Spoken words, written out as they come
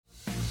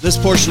This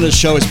portion of the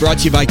show is brought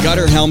to you by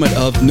Gutter Helmet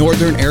of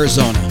Northern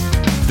Arizona.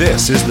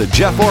 This is the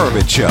Jeff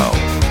Oravich Show.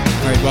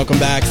 All right, welcome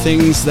back.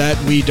 Things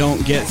that we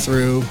don't get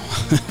through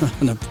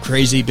on a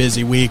crazy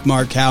busy week.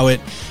 Mark Haughwout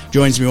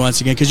joins me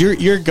once again because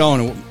you're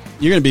going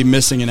to be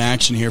missing in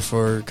action here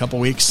for a couple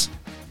weeks.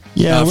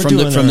 Yeah,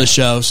 from the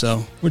show.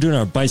 So we're doing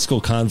our bicycle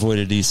convoy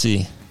to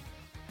DC.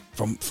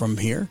 From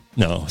here?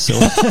 No. So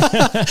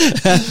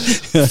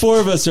 4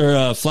 of us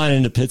are flying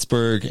into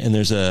Pittsburgh, and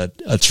there's a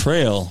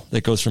trail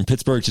that goes from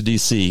Pittsburgh to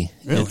DC.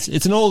 Really?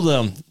 It's an old,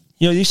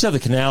 you used to have the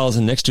canals,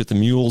 and next to it the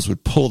mules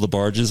would pull the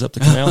barges up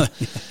the canal.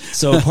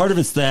 So part of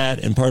it's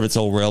that, and part of it's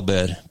old rail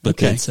bed.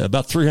 But it's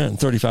about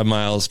 335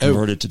 miles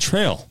converted to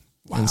trail.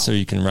 Wow. And so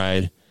you can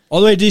ride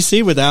all the way to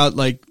DC without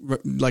like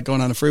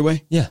going on a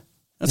freeway? Yeah.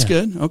 That's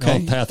good.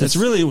 Okay. Path. It's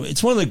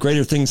one of the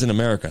greater things in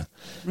America.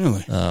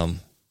 Really?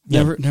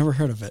 Never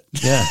heard of it.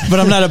 Yeah. But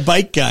I'm not a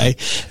bike guy.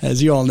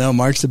 As you all know,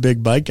 Mark's a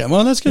big bike guy.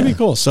 Well, that's going to be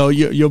cool. So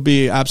you'll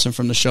be absent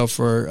from the show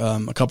for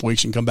a couple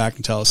weeks. You can come back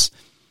and tell us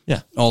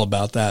all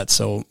about that.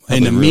 So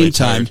in the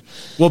meantime,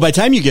 by the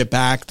time you get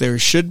back, there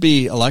should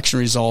be election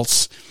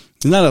results.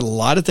 There's not a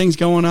lot of things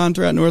going on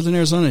throughout Northern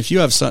Arizona. If you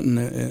have something,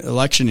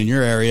 election in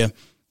your area,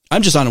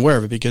 I'm just unaware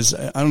of it because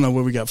I don't know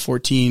where we got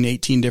 14,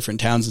 18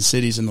 different towns and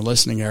cities in the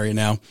listening area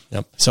now.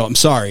 Yep. So I'm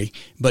sorry,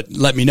 but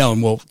let me know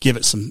and we'll give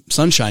it some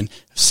sunshine.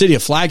 City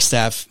of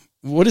Flagstaff,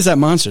 what is that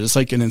monster? It's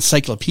like an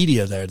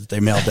encyclopedia there that they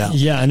mailed out.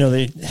 Yeah, I know.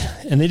 They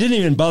didn't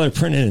even bother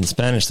printing it in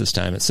Spanish this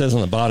time. It says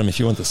on the bottom, if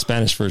you want the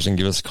Spanish version,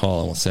 give us a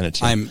call and we'll send it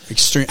to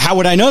you. How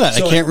would I know that?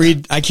 So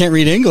I can't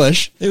read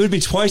English. It would be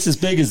twice as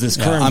big as this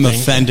current I'm thing.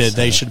 offended.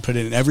 They should put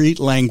it in every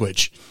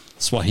language.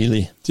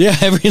 Swahili. Yeah,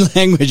 every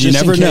language. You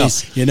never know.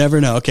 You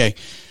never know. Okay.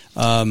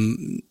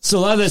 So a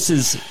lot of this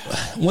is,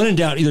 when in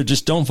doubt, either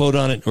just don't vote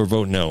on it or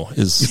vote no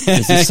is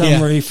the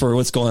summary for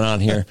what's going on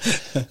here.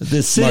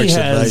 The city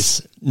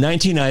has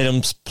 19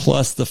 items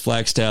plus the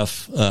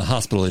Flagstaff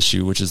hospital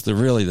issue, which is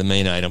really the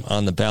main item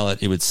on the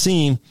ballot, it would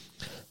seem.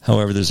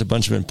 However, there's a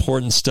bunch of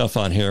important stuff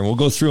on here, and we'll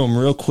go through them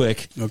real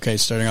quick. Okay,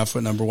 starting off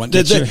with number 1.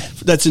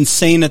 That's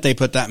insane that they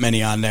put that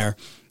many on there.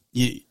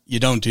 You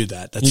don't do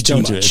that. That's too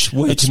much. It's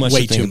way too much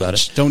to think about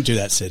it. Don't do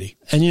that, city.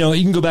 And, you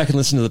can go back and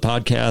listen to the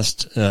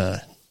podcast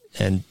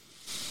and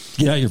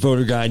get out your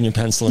voter guide and your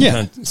pencil and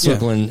kind of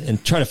circle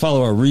and try to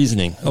follow our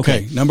reasoning.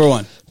 Okay, number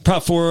 1.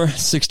 Prop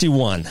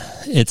 461.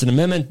 It's an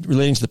amendment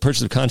relating to the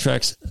purchase of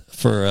contracts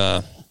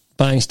for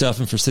buying stuff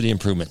and for city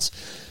improvements.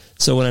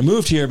 So when I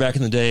moved here back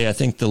in the day, I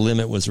think the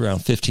limit was around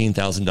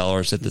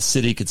 $15,000 that the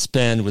city could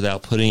spend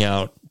without putting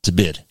out to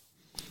bid.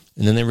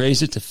 And then they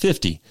raised it to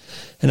 50.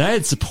 And I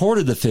had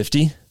supported the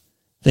 50,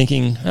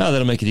 thinking,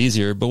 that'll make it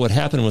easier. But what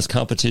happened was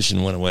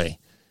competition went away.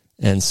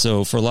 And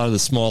so for a lot of the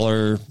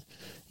smaller,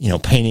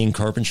 painting,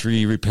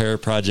 carpentry, repair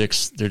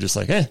projects, they're just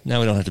like,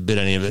 now we don't have to bid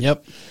any of it.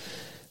 Yep.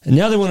 And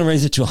now they want to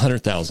raise it to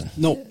 100,000.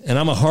 No. And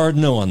I'm a hard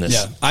no on this.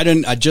 Yeah.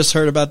 I just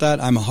heard about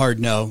that. I'm a hard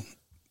no.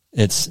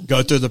 It's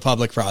go through the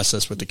public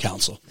process with the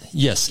council.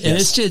 Yes. And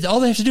it's just, all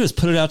they have to do is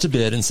put it out to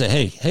bid and say,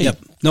 hey,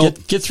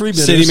 get 3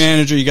 bidders. City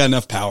manager, you got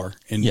enough power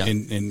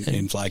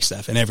in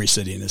Flagstaff and every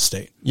city in this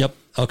state. Yep.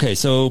 Okay.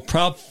 So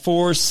Prop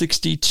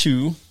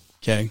 462.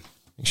 Okay.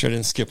 Make sure I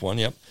didn't skip one.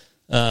 Yep.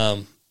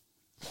 Actually,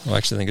 I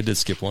think I did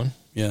skip one.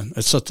 Yeah.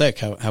 It's so thick.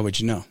 How would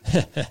you know?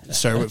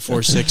 Start with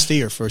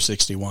 460 or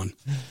 461?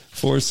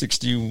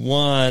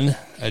 461.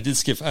 I did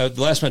skip. The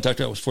last one I talked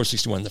about was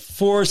 461. The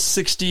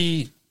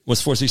 460 was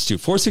 462.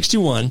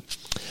 461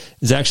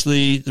 is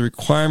actually the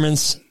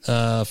requirements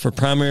for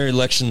primary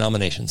election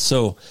nominations.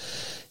 So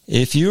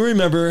if you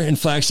remember in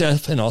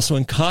Flagstaff and also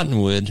in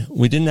Cottonwood,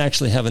 we didn't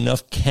actually have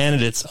enough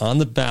candidates on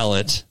the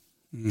ballot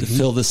to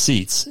fill the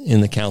seats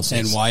in the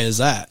councils. And why is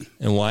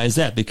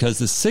that? Because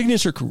the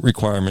signature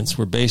requirements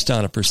were based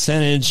on a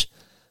percentage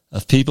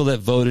of people that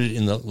voted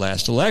in the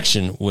last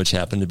election, which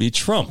happened to be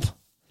Trump.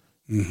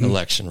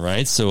 Election,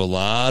 right? So a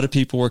lot of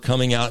people were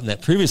coming out in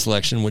that previous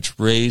election, which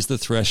raised the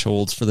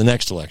thresholds for the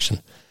next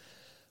election.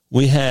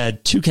 We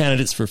had 2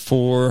 candidates for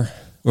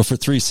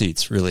 3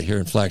 seats, really, here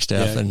in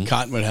Flagstaff. And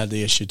Cottonwood had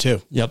the issue,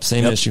 too. Yep,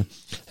 same issue.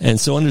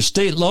 And so under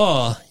state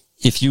law,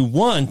 if you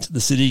want,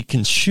 the city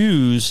can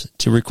choose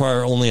to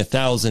require only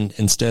 1,000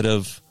 instead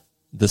of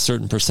the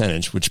certain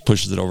percentage, which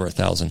pushes it over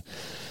 1,000.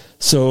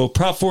 So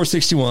Prop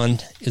 461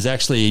 is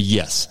actually a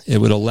yes. It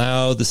would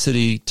allow the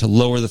city to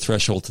lower the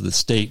threshold to the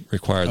state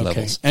required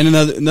levels. And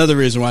another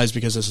reason why is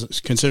because it's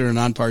considered a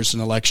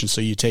nonpartisan election,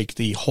 so you take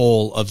the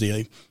whole of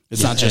the.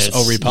 It's not just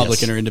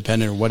Republican or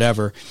independent or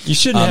whatever. You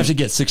shouldn't have to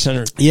get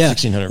 600,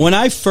 1,600. When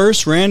I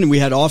first ran, we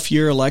had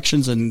off-year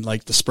elections in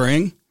like the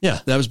spring. Yeah,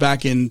 that was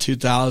back in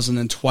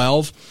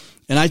 2012.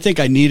 And I think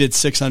I needed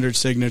 600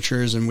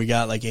 signatures, and we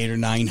got like 800 or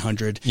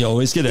 900. You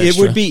always get extra. It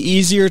would be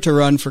easier to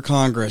run for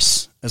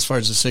Congress as far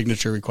as the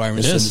signature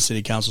requirements in the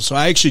city council. So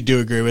I actually do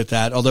agree with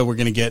that, although we're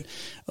going to get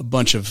a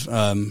bunch of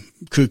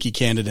kooky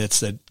candidates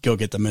that go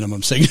get the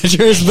minimum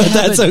signatures, but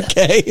that's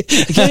okay.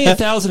 Getting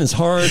 1,000 is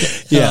hard.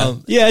 Yeah.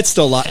 It's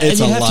still a lot. It's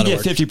a lot of work. And you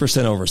have to get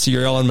 50% over, so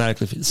you're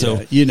automatically.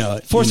 So you know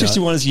it.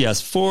 461 is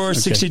yes.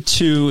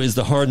 462 is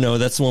the hard no.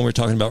 That's the one we're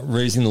talking about,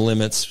 raising the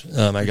limits.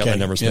 I got my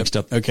numbers mixed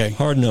up. Okay.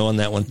 Hard no on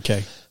that one.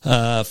 Okay.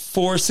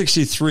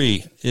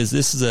 463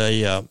 is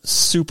a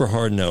super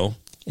hard no.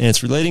 And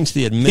it's relating to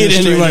the administrative. You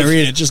didn't even want to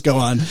read it. Just go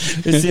on.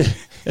 It's the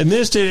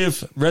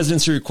administrative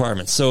residency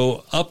requirements.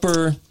 So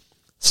upper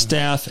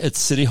staff at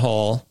City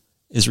Hall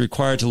is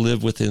required to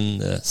live within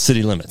the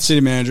city limits. City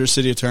manager,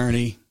 city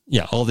attorney.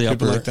 Yeah, all the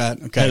people upper like that.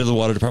 Okay. head of the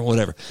water department,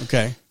 whatever.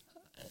 Okay.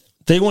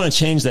 They want to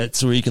change that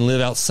so you can live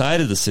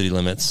outside of the city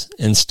limits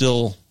and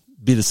still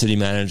be the city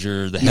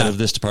manager, the head of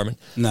this department.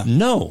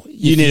 No.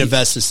 You need a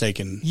vested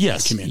stake in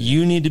the community.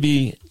 You need to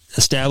be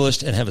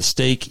established and have a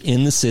stake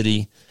in the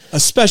city.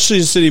 Especially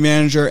the city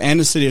manager and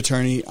the city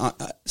attorney.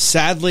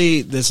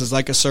 Sadly, this is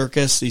like a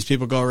circus. These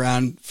people go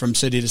around from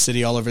city to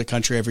city all over the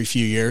country every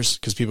few years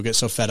because people get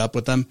so fed up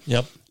with them.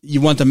 Yep. You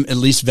want them at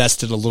least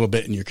vested a little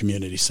bit in your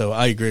community. So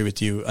I agree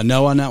with you. A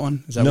no on that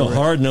one? Is that no,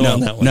 hard no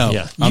on that one. No.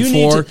 Yeah. On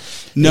four.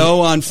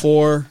 No on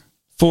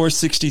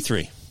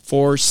 463.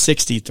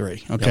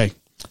 463. Okay. Yep.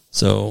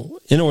 So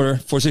in order,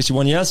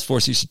 461 yes,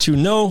 462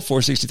 no,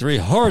 463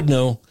 hard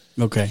no.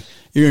 Okay.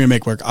 You're going to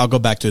make work. I'll go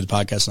back to the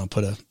podcast and I'll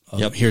put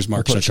here's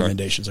Mark's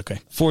recommendations. Okay.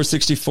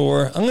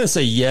 464. I'm going to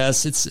say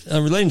yes. It's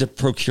relating to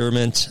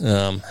procurement,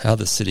 how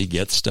the city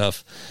gets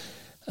stuff.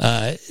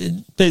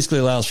 It basically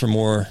allows for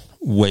more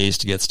ways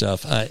to get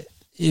stuff.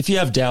 If you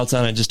have doubts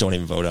on it, just don't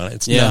even vote on it.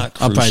 It's not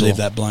crucial. I'll probably leave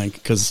that blank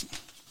because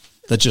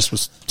that just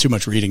was too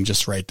much reading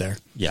just right there.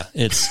 Yeah.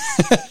 It's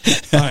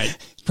all right.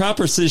 Prop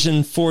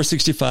precision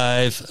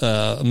 465,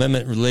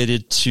 amendment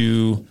related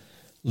to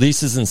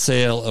leases and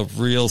sale of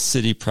real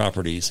city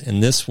properties.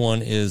 And this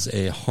one is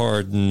a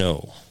hard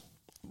no.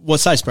 What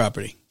size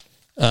property?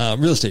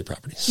 Real estate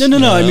properties. No.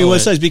 I mean, what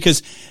size?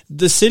 Because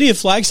the city of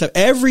Flagstaff,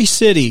 every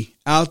city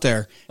out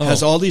there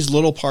has all these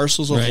little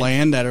parcels of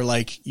land that are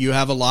like, you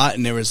have a lot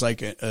and there was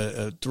like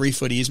a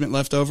 3-foot easement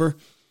left over.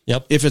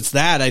 Yep. If it's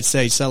that, I'd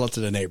say sell it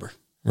to the neighbor.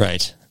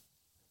 Right.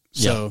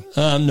 So,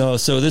 no.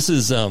 So this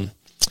is,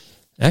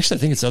 actually, I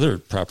think it's other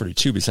property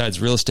too,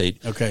 besides real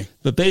estate. Okay.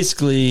 But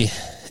basically,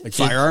 like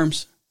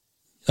firearms.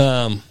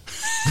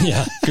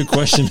 Yeah, good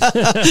question.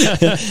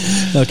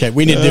 Okay,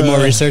 we need to do more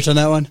research on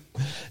that one.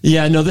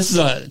 Yeah, no, this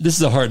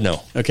is a hard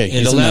no. Okay,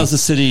 it allows the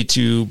city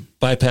to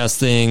bypass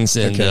things,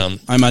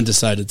 and I'm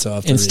undecided, so I'll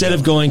have to instead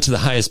of going to the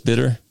highest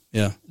bidder,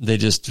 they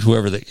just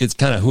it's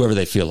kind of whoever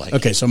they feel like.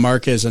 Okay, so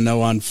Mark is a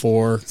no on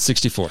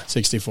 464.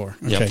 64.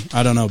 Okay, Yep.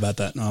 I don't know about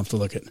that. I'll have to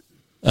look at.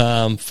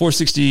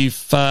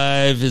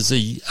 465 is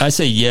I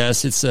say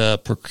yes. It's a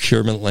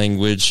procurement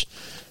language.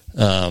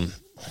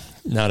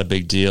 Not a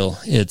big deal.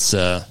 It's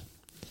when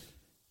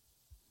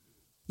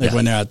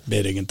they're out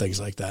bidding and things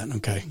like that.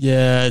 Okay.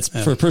 Yeah, it's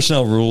for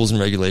personnel rules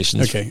and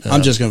regulations. Okay.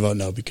 I'm just going to vote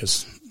no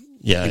because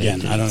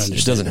again, I don't understand.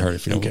 It doesn't hurt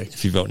if you don't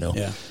if you vote no.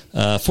 Yeah.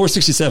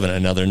 467,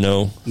 another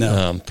no.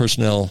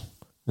 Personnel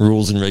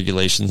rules and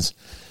regulations.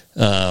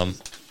 Celia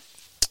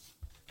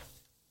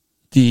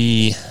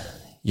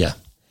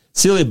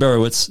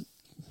Barrowitz.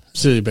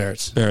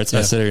 Barrett's.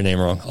 I said her name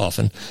wrong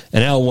often.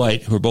 And Al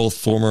White, who are both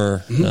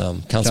former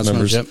council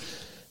members. Yep.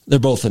 They're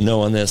both a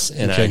no on this,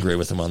 and I agree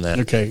with them on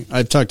that. Okay.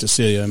 I've talked to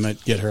Celia. I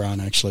might get her on,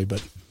 actually,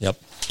 but. Yep.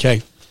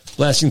 Okay.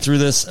 Blasting through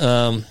this.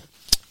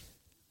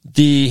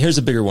 Here's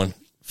a bigger one.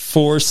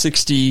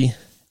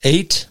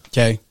 468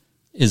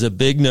 is a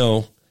big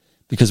no,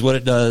 because what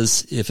it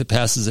does, if it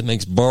passes, it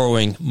makes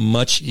borrowing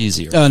much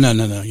easier. Oh, no.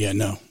 Yeah,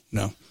 no.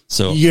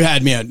 So you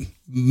had me at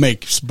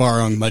makes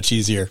borrowing much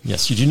easier.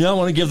 Yes, you do not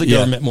want to give the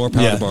government more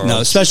power to borrow.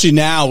 No, especially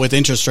now with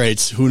interest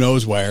rates, who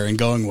knows where and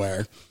going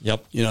where.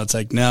 Yep. It's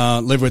like,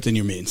 no, live within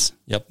your means.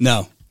 Yep.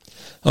 No.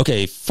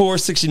 Okay,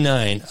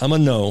 469. I'm a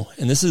no,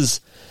 and this is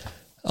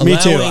me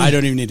too. I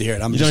don't even need to hear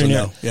it. I'm just a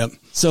no. Yep.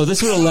 So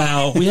this would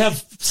allow, we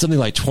have something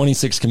like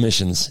 26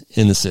 commissions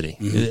in the city,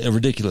 a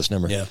ridiculous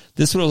number. Yeah.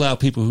 This would allow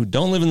people who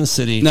don't live in the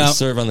city to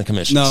serve on the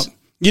commissions. No,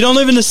 you don't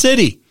live in the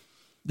city.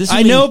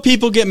 I know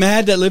people get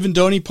mad that live in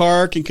Doney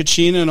Park and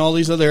Kachina and all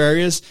these other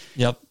areas.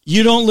 Yep.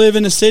 You don't live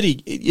in a city.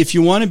 If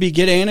you want to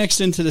get annexed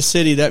into the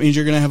city, that means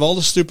you're going to have all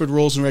the stupid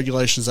rules and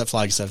regulations that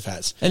Flagstaff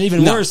has. And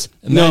even worse,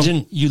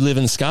 imagine you live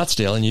in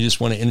Scottsdale and you just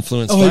want to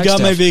influence Flagstaff. I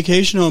got my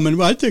vacation home and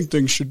I think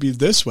things should be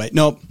this way.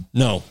 No.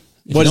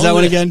 What is that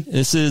one again?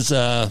 This is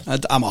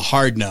I'm a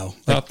hard no.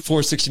 Prop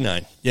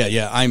 469.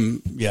 Yeah.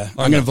 I'm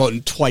going to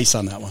vote twice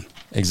on that one.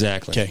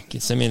 Exactly. Okay.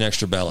 Send me an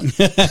extra ballot.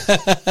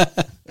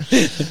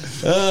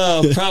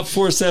 Prop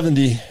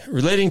 470,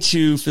 relating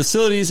to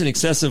facilities in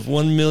excess of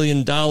 $1 million.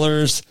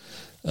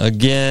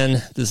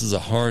 Again, this is a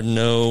hard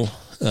no.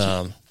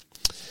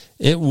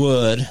 It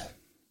would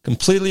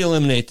completely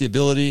eliminate the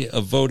ability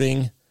of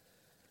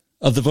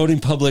the voting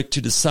public to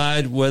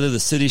decide whether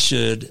the city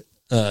should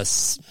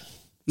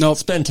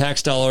spend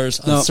tax dollars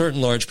on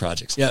certain large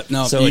projects. Yeah,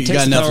 no, so you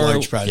got enough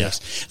large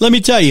projects. Yeah. Let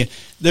me tell you,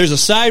 there's a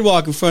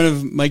sidewalk in front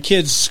of my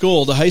kids'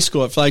 school, the high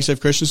school at Flagstaff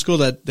Christian School,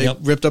 that they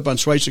ripped up on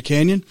Schweitzer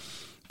Canyon.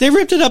 They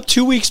ripped it up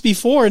 2 weeks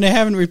before, and they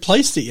haven't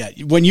replaced it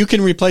yet. When you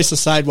can replace a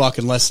sidewalk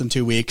in less than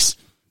 2 weeks,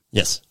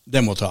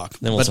 then we'll talk.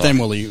 Then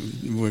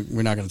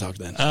we're not going to talk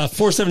then.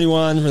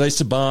 471 relates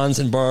to bonds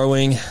and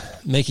borrowing,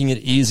 making it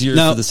easier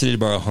for the city to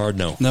borrow. Hard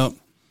no. No.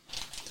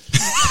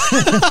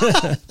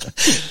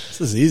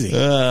 This is easy.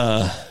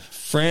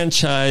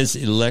 Franchise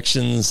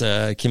elections,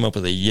 came up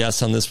with a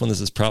yes on this one.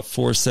 This is Prop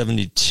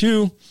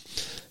 472.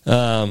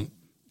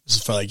 This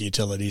is for like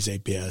utilities,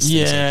 APS.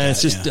 Yeah, it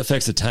just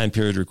affects the time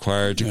period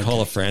required to call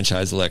a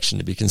franchise election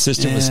to be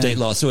consistent with state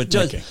law. So it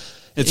does.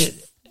 Okay.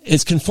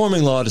 It's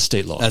conforming law to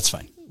state law. That's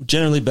fine.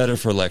 Generally better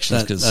for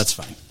elections because that's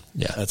fine.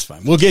 Yeah, that's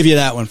fine. We'll give you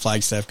that one,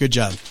 Flagstaff. Good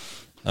job.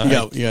 You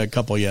got a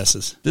couple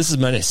yeses. This is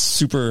my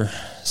super,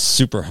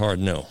 super hard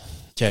no.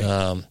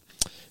 Okay.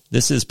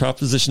 This is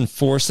Proposition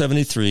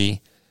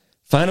 473.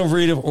 Final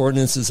read of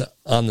ordinances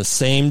on the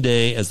same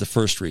day as the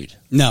first read.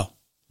 No.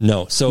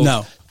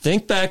 So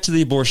think back to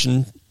the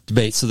abortion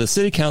debate. So the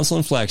city council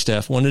in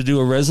Flagstaff wanted to do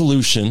a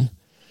resolution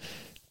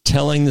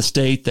telling the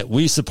state that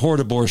we support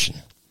abortion.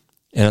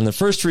 And on the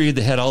first read,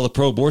 they had all the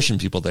pro-abortion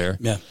people there.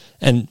 Yeah.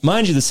 And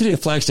mind you, the city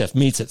of Flagstaff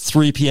meets at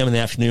 3 p.m. in the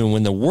afternoon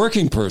when the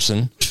working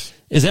person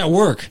is at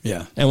work.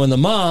 Yeah. And when the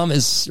mom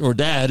or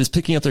dad is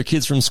picking up their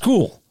kids from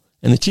school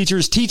and the teacher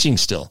is teaching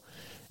still.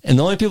 And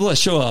the only people that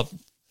show up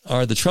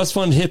are the trust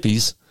fund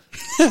hippies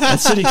at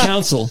city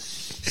council.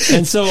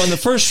 And so on the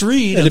first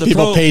read of the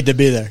people paid to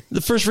be there,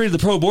 the first read of the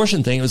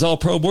pro-abortion thing, it was all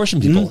pro-abortion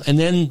people. Mm-hmm. And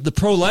then the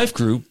pro-life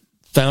group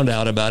found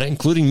out about it,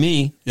 including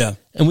me. Yeah.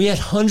 And we had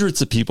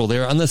hundreds of people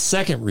there on the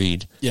second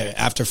read. Yeah,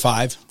 after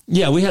 5.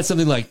 Yeah, we had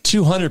something like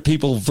 200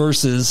 people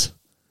versus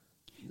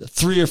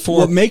 3 or 4.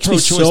 What makes me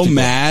so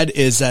mad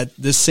is that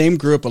this same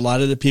group, a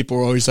lot of the people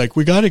were always like,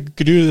 we got to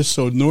do this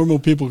so normal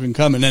people can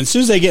come. And then as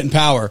soon as they get in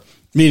power,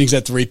 meetings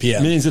at 3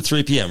 p.m. Meetings at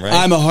 3 p.m., right?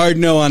 I'm a hard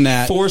no on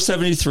that.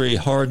 473,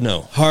 hard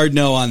no. Hard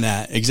no on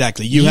that,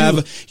 exactly. You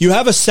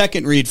have a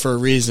second read for a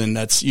reason.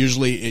 That's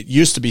usually, it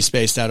used to be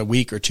spaced out a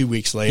week or 2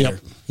 weeks later.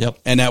 Yep.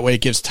 And that way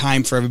it gives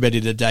time for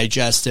everybody to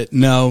digest it.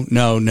 No.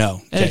 And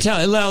it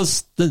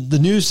allows the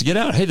news to get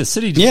out. Hey, the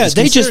city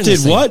they just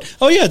did what?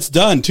 Oh, yeah, it's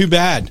done. Too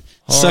bad.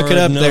 Suck it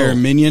up there,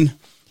 minion.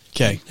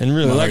 Okay. And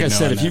really, like I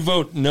said, if you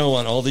vote no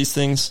on all these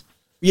things...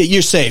 Yeah,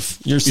 you're safe.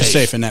 You're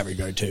safe in that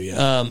regard, too,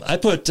 yeah. I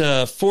put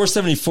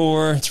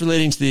 474. It's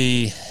relating to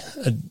the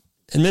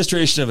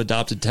administration of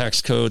adopted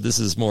tax code. This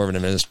is more of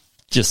an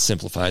just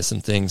simplifies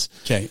some things.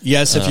 Okay.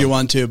 Yes, if you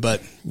want to,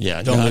 but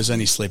don't lose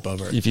any sleep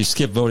over it. If you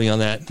skip voting on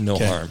that, no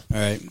harm. All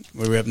right.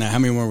 Where are we up now? How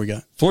many more we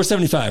got?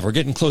 475. We're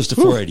getting close to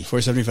 480.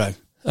 475.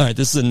 All right.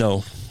 This is a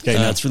no. Okay,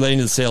 no. It's relating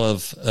to the sale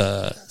of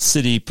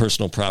city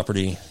personal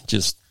property.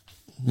 Just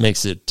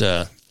makes it...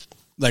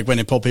 like when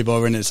they pull people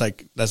over and it's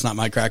like, that's not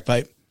my crack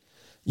pipe?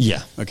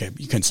 Yeah. Okay.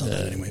 You couldn't sell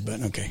that anyway, but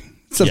okay.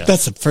 So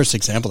that's the first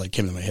example that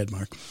came to my head,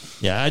 Mark.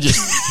 Yeah.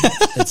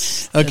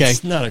 It's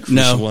not a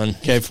crucial one.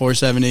 Okay.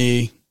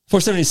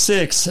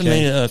 476. Okay. I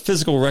mean,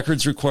 physical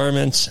records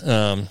requirement.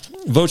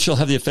 Vote shall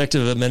have the effect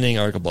of amending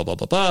article blah, blah,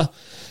 blah, blah,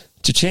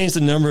 to change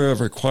the number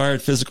of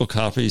required physical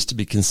copies to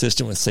be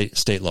consistent with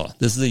state law.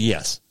 This is a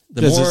yes.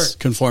 This is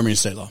conforming to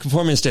state law.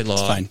 Conforming to state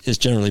law is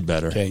generally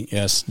better. Okay,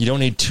 yes. You don't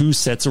need 2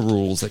 sets of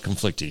rules that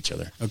conflict each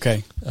other.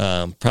 Okay.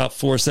 Prop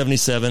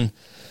 477.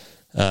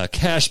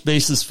 Cash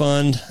basis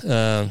fund.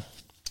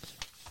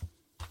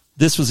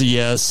 This was a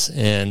yes,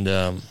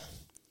 and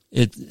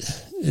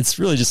it's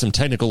really just some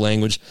technical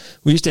language.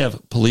 We used to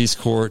have police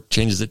court,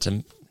 changes it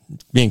to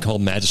being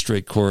called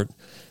magistrate court.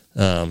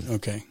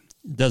 Okay.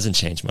 Doesn't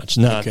change much.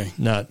 Not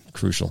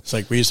crucial. It's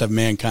like we used to have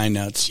mankind,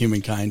 now it's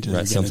humankind.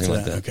 Right, something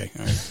like that. Okay,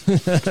 all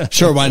right.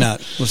 Sure, why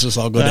not? Let's just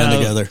all go down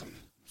together.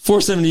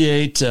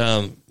 478,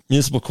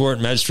 municipal court,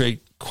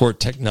 magistrate court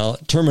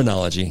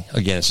terminology.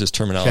 Again, it's just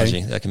terminology.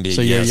 Okay. That can be a yes.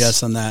 So you're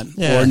yes on that.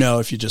 Yeah. Or no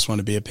if you just want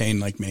to be a pain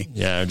like me.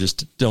 Yeah, or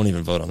just don't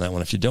even vote on that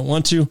one if you don't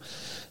want to.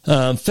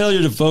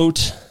 Failure to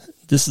vote.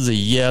 This is a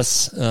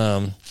yes.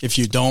 If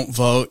you don't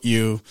vote,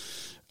 you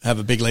have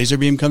a big laser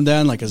beam come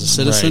down like as a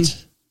citizen?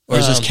 Right. Or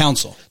is this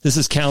council? This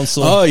is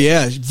council. Oh,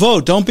 yeah.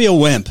 Vote. Don't be a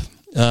wimp.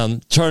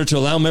 Charter to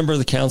allow a member of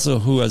the council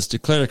who has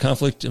declared a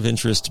conflict of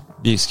interest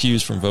be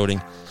excused from voting.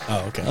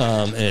 Oh, okay.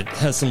 And it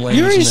has some language.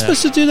 You're already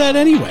supposed to do that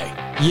anyway.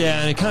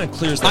 Yeah, and it kind of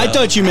clears that up.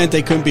 Thought you meant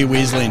they couldn't be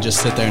weaselly and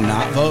just sit there and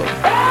not vote.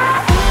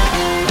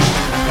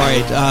 All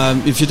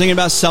right. If you're thinking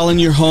about selling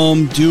your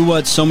home, do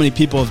what so many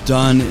people have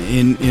done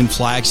in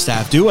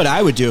Flagstaff. Do what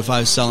I would do if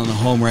I was selling a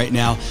home right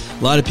now.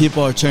 A lot of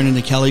people are turning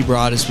to Kelly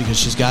Broaddus because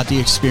she's got the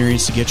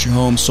experience to get your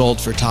home sold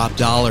for top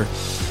dollar.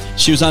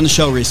 She was on the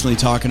show recently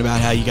talking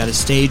about how you got to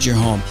stage your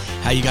home,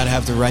 how you got to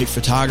have the right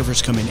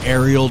photographers come in,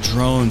 aerial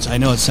drones. I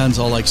know it sounds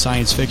all like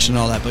science fiction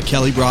and all that, but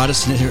Kelly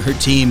Broaddus and her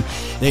team,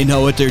 they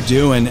know what they're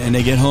doing, and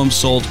they get homes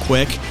sold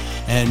quick,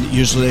 and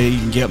usually you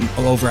can get them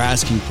over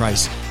asking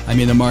price. I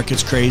mean, the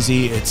market's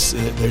crazy.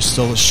 There's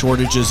still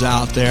shortages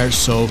out there.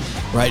 So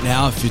right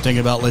now, if you're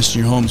thinking about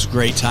listing your home, it's a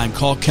great time.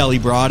 Call Kelly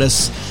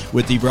Broadus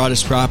with the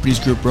Broadus Properties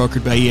Group,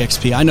 brokered by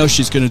EXP. I know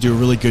she's going to do a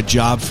really good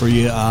job for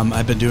you.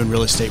 I've been doing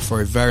real estate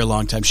for a very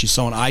long time. She's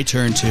someone I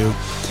turn to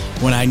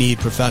when I need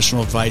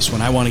professional advice,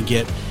 when I want to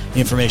get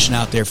information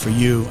out there for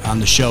you on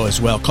the show as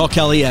well. Call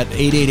Kelly at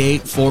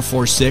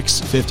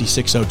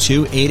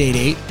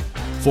 888-446-5602,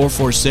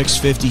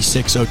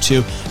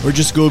 888-446-5602, or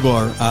just Google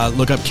her.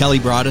 Look up Kelly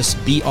Broadus,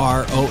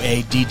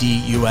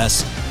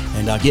 Broaddus,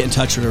 and get in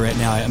touch with her right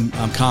now.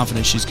 I'm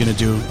confident she's going to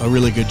do a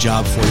really good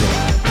job for you.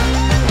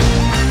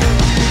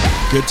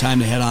 Good time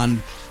to head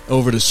on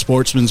over to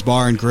Sportsman's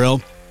Bar and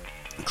Grill.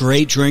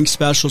 Great drink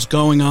specials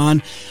going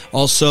on.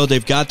 Also,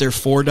 they've got their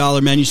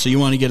 $4 menu, so you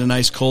want to get a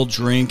nice cold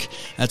drink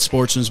at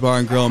Sportsman's Bar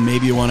and Grill.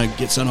 Maybe you want to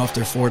get something off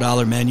their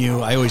 $4 menu.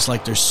 I always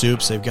like their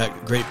soups. They've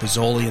got great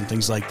Pozzoli and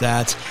things like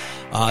that.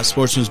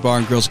 Sportsman's Bar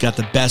and Grill's got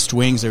the best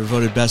wings. They were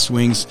voted best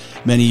wings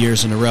many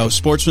years in a row.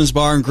 Sportsman's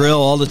Bar and Grill,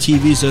 all the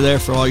TVs are there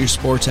for all your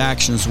sports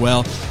action as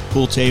well.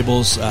 Pool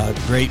tables,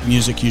 great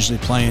music usually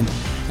playing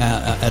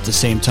at the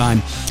same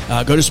time.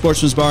 Go to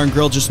Sportsman's Bar and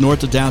Grill just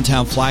north of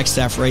downtown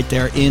Flagstaff, right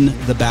there in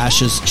the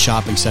Bashes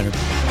Shopping Center.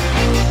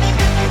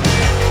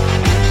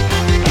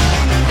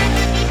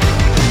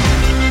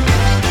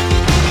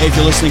 Hey, if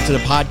you're listening to the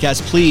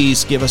podcast,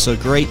 please give us a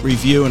great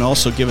review and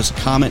also give us a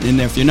comment in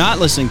there. If you're not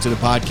listening to the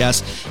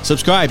podcast,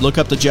 subscribe. Look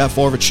up the Jeff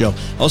Haughwout Show.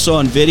 Also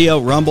on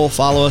video, Rumble,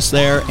 follow us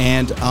there,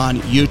 and on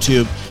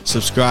YouTube,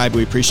 subscribe.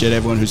 We appreciate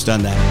everyone who's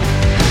done that.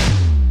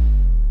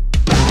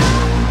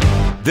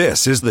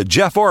 This is the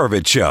Jeff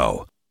Haughwout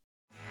Show.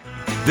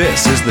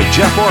 This is the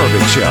Jeff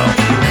Haughwout Show.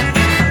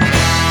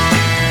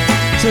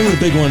 So the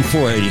big one,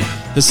 480.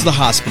 This is the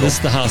hospital. This is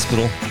the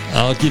hospital.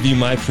 I'll give you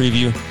my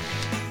preview.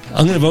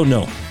 I'm going to vote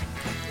no.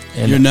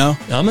 And you're no?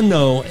 I'm a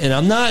no, and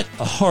I'm not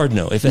a hard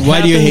no. If it Why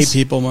happens, do you hate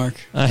people, Mark?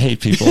 I hate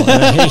people, and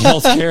I hate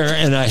healthcare,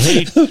 and I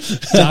hate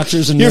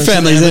doctors and your nurses. Your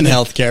family's in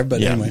healthcare,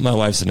 but yeah, anyway. My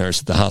wife's a nurse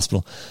at the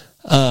hospital.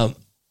 I'm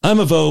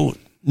a vote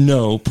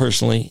no,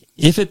 personally.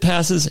 If it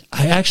passes,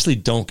 I actually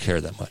don't care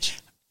that much.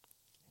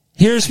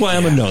 Here's why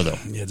I'm a no, though.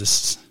 Yeah,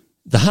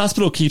 the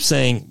hospital keeps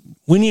saying,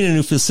 we need a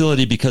new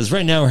facility because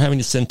right now we're having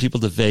to send people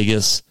to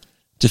Vegas,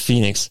 to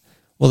Phoenix.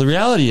 Well, the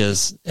reality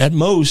is, at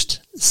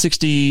most,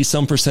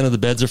 60-some% of the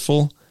beds are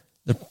full.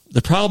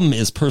 The problem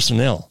is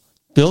personnel.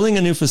 Building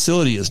a new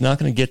facility is not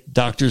going to get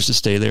doctors to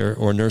stay there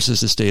or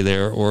nurses to stay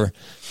there or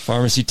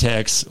pharmacy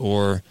techs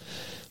or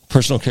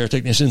personal care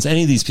technicians,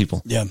 any of these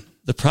people. Yeah.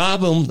 The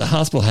problem the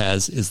hospital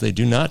has is they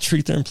do not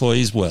treat their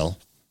employees well,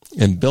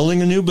 and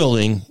building a new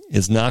building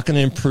is not going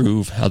to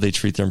improve how they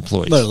treat their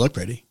employees. But it'll look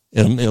pretty.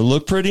 It'll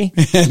look pretty.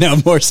 No,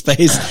 more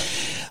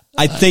space.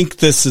 I think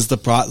this is the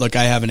look,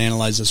 I haven't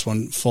analyzed this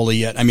one fully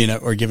yet. I mean,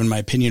 or given my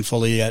opinion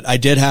fully yet. I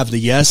did have the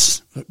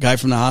yes guy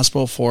from the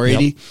hospital,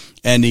 480,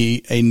 and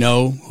a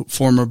no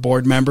former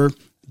board member.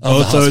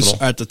 Both those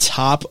are at the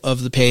top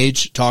of the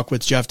page,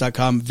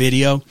 talkwithjeff.com,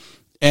 video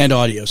and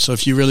audio. So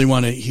if you really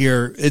want to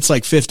hear, it's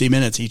like 50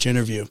 minutes each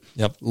interview.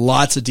 Yep.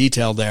 Lots of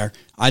detail there.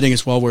 I think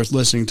it's well worth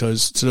listening to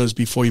those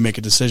before you make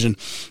a decision.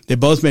 They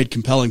both made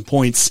compelling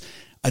points.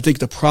 I think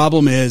the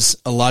problem is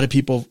a lot of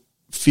people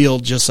feel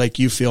just like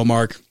you feel,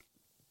 Mark.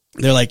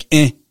 They're like,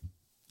 And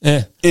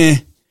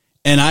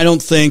I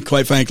don't think,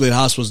 quite frankly, the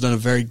hospital's done a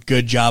very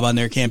good job on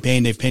their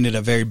campaign. They've painted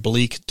a very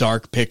bleak,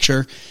 dark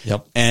picture.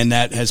 Yep. And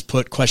that has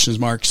put question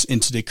marks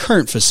into the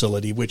current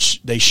facility,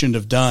 which they shouldn't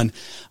have done.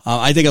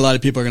 I think a lot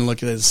of people are going to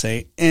look at it and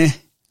say, Yeah.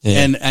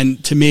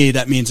 And to me,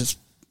 that means it's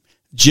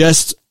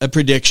just a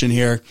prediction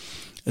here.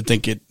 I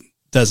think it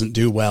doesn't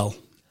do well.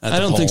 I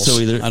don't think so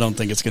either. I don't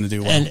think it's going to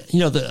do well. And,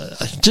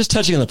 just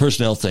touching on the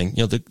personnel thing,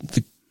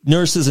 the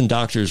nurses and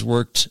doctors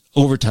worked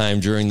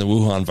overtime during the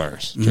Wuhan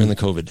virus, during the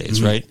COVID days,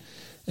 right?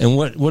 And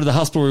what did the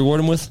hospital reward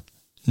them with?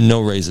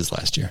 No raises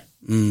last year,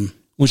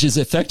 which is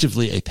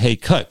effectively a pay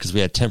cut because we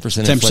had 10%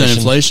 inflation. 10%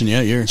 inflation,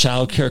 yeah.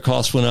 Child care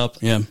costs went up.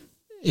 Yeah.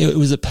 It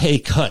was a pay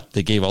cut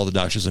they gave all the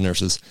doctors and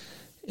nurses.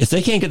 If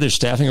they can't get their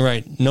staffing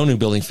right, no new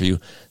building for you.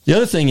 The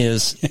other thing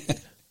is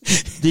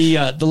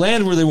the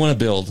land where they want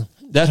to build,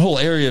 that whole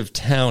area of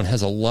town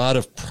has a lot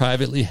of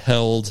privately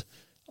held,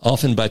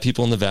 often by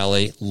people in the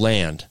valley,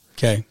 land.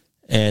 Okay.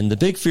 And the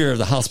big fear of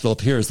the hospital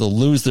up here is they'll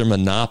lose their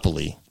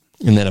monopoly,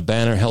 and then a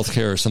Banner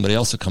Healthcare or somebody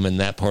else will come in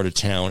that part of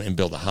town and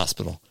build a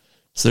hospital.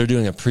 So they're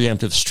doing a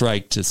preemptive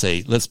strike to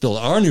say, let's build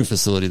our new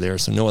facility there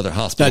so no other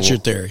hospital. That's your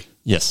theory?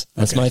 Yes,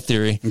 that's my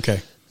theory.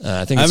 Okay.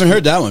 I haven't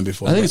heard that one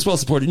before. I think it's well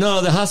supported.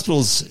 No, the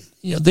hospitals,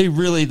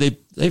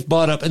 they've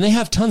bought up, and they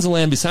have tons of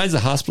land besides the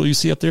hospital you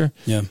see up there.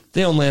 Yeah.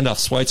 They own land off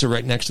Schweitzer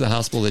right next to the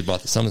hospital. They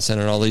bought the Summit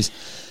Center and all these.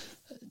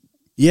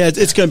 Yeah,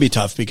 it's going to be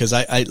tough because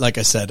I like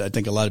I said, I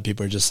think a lot of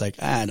people are just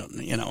like, I don't,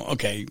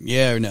 okay,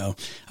 yeah or no.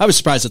 I was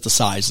surprised at the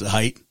size, the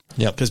height.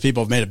 Yep. Because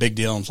people have made a big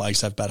deal in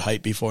Flagstaff about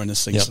height before, and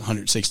this thing's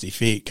 160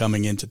 feet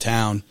coming into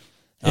town.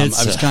 I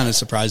was kind of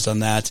surprised on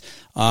that.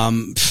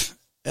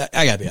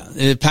 I got to be honest.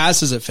 It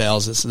passes, it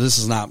fails. This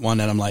is not one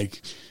that I'm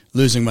like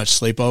losing much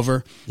sleep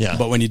over. Yeah.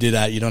 But when you do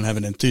that, you don't have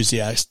an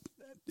enthusiastic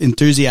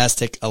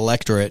enthusiastic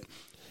electorate,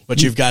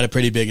 but you've got a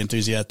pretty big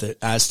enthusiastic,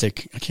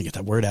 I can't get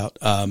that word out,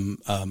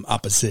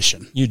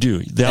 opposition. You do.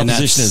 The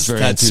opposition is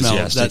very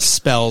enthusiastic. That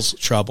spells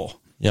trouble.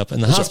 Yep,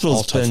 and the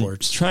hospital's been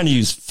trying to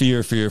use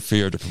fear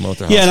to promote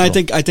their hospital. Yeah,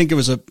 and I think it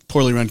was a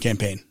poorly run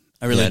campaign.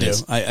 I really do.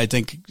 I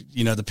think,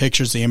 the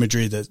pictures, the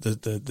imagery,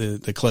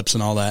 the clips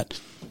and all that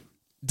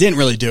didn't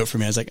really do it for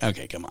me. I was like,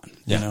 okay, come on.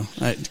 Yeah.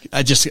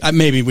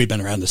 Maybe we've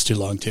been around this too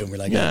long too. And we're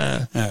like,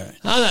 all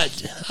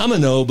right. I'm a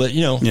no, but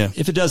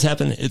if it does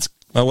happen,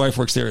 my wife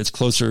works there. It's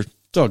closer.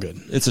 It's all good.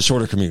 It's a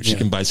shorter commute. She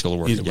can bicycle to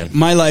work again.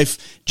 My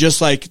life, just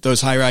like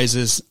those high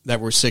rises that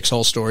were 6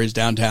 whole stories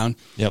downtown,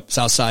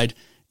 South Side,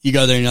 you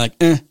go there and you're like,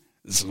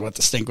 this is what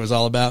the stink was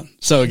all about.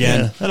 So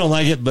again, I don't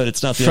like it, but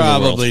it's not the end of the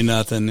world. Probably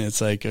nothing. It's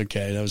like,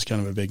 okay, that was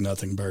kind of a big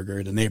nothing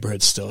burger. The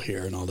neighborhood's still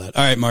here and all that.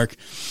 All right, Mark.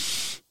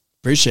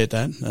 Appreciate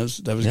that.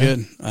 That was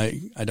good.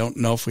 I don't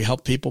know if we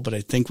helped people, but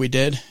I think we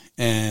did.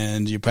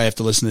 And you probably have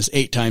to listen to this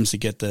 8 times to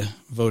get the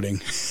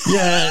voting.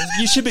 Yeah,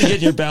 you should be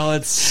getting your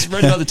ballots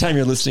right about the time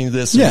you're listening to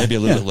this, or maybe a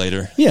little bit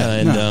later. Yeah,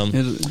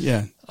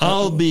 and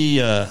I'll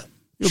be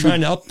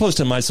I'll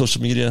post on my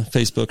social media,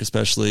 Facebook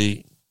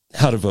especially,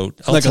 how to vote.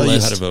 I'll tell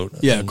you how to vote.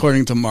 Yeah,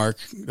 according to Mark.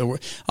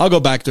 I'll go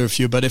back through a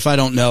few, but if I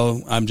don't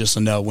know, I'm just a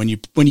no. When you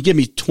give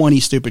me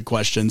 20 stupid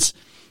questions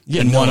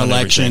in one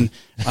election,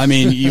 I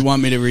mean, you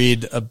want me to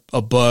read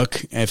a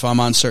book, if I'm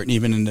uncertain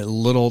even in the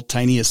little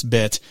tiniest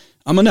bit,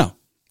 I'm a no.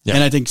 Yeah.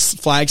 And I think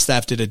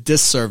Flagstaff did a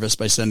disservice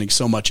by sending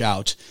so much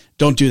out.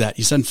 Don't do that.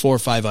 You send 4 or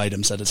 5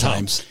 items at a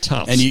time.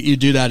 Tops. And you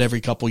do that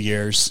every couple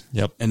years.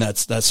 Yep. And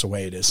that's the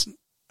way it is.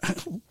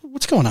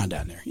 What's going on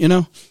down there?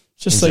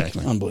 Just like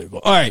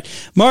unbelievable. All right,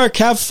 Mark,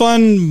 have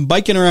fun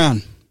biking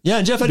around.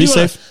 Yeah, Jeff, I do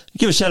want to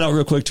give a shout out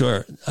real quick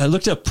to I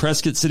looked up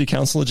Prescott City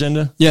Council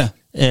agenda. Yeah.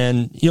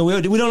 And, we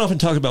don't often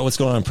talk about what's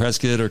going on in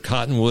Prescott or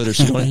Cottonwood or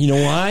something. You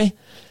know why?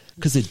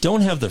 Because they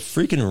don't have the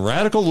freaking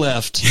radical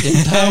left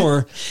in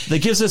power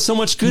that gives us so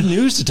much good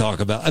news to talk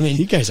about. I mean,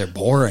 you guys are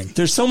boring.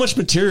 There's so much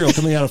material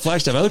coming out of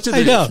Flagstaff. I looked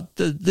at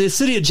the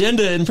city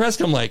agenda in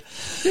Prescott. I'm like,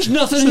 there's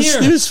nothing here. It's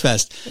a snooze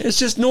fest. It's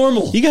just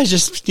normal. You guys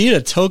just need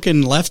a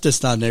token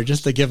leftist on there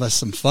just to give us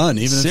some fun.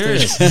 Even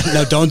Seriously. If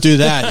no, don't do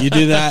that. You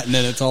do that, and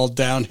then it's all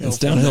downhill. It's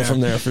downhill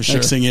from there for sure.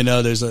 Next thing you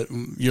know,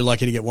 you're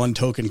lucky to get one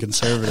token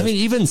conservative. I mean,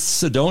 even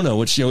Sedona,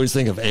 which you always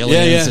think of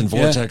aliens and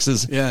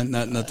vortexes. Yeah,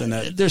 nothing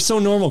that. They're so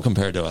normal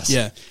compared to us.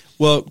 Yeah.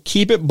 Well,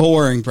 keep it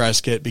boring,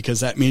 Prescott,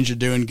 because that means you're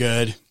doing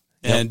good.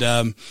 Yep.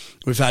 And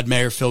we've had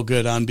Mayor Phil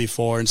Good on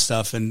before and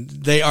stuff, and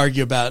they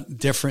argue about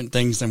different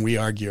things than we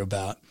argue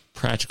about.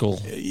 Practical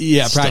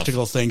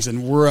things.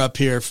 And we're up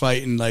here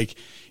fighting like,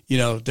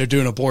 they're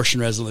doing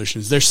abortion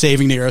resolutions. They're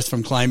saving the earth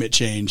from climate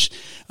change.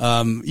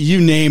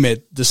 You name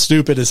it, the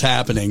stupid is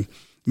happening.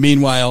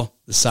 Meanwhile,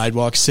 the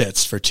sidewalk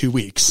sits for 2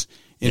 weeks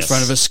in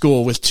front of a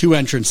school with 2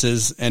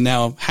 entrances and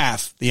now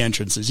half the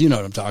entrances. You know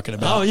what I'm talking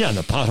about. Oh, yeah, and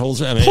the potholes.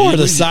 Pour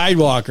the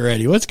sidewalk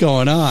already. What's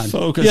going on?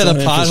 Focus on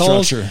the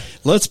potholes.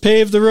 Let's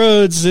pave the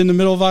roads in the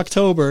middle of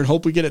October and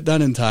hope we get it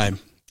done in time.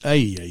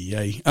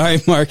 Ay. All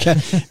right, Mark,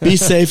 be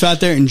safe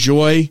out there.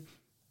 Enjoy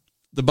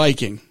the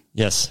biking.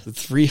 Yes. The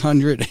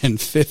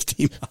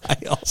 350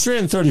 miles.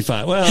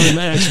 335. Well, it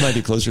actually might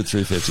be closer to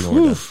 350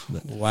 when we're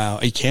done. Wow.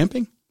 Are you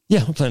camping?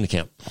 Yeah, we're planning to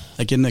camp.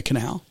 Like in the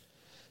canal?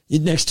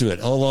 Next to it,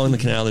 all along the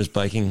canal, there's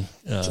biking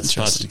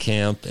spots to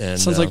camp. And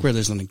sounds like where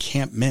there's an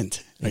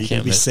encampment. Are you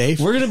going to be safe?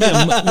 We're going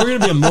to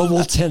be a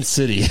mobile tent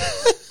city.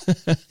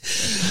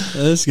 This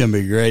is going to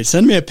be great.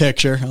 Send me a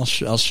picture. I'll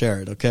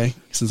share it. Okay,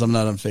 since I'm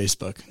not on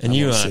Facebook. And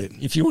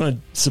if you want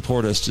to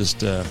support us,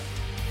 just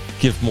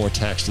give more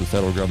tax to the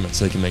federal government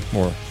so they can make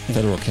more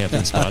federal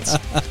camping spots.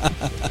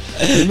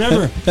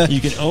 Remember,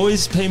 you can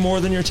always pay more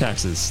than your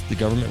taxes. The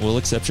government will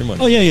accept your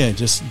money. Oh, yeah.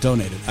 Just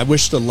donate it. I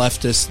wish the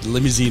leftist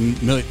limousine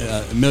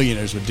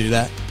millionaires would do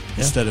that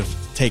instead of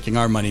taking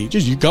our money.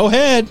 Just you go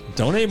ahead.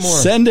 Donate more.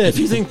 Send it. If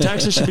you think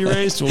taxes should be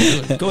raised,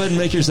 well, go ahead and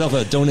make yourself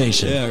a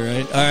donation. Yeah,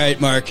 right. All right,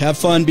 Mark. Have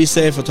fun. Be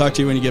safe. We'll talk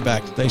to you when you get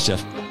back. Thanks,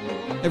 Jeff.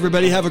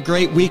 Everybody have a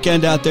great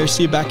weekend out there.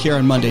 See you back here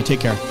on Monday.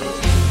 Take care.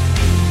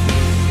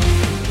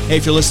 Hey,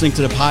 if you're listening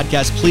to the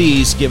podcast,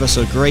 please give us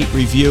a great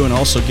review and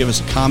also give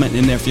us a comment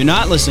in there. If you're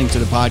not listening to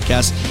the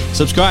podcast,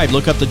 subscribe.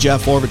 Look up the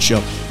Jeff Haughwout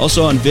Show.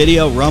 Also on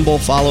video, Rumble,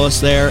 follow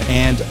us there,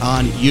 and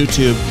on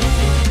YouTube.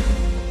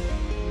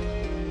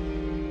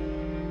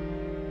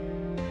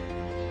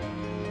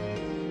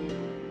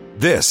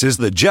 This is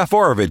the Jeff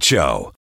Haughwout Show.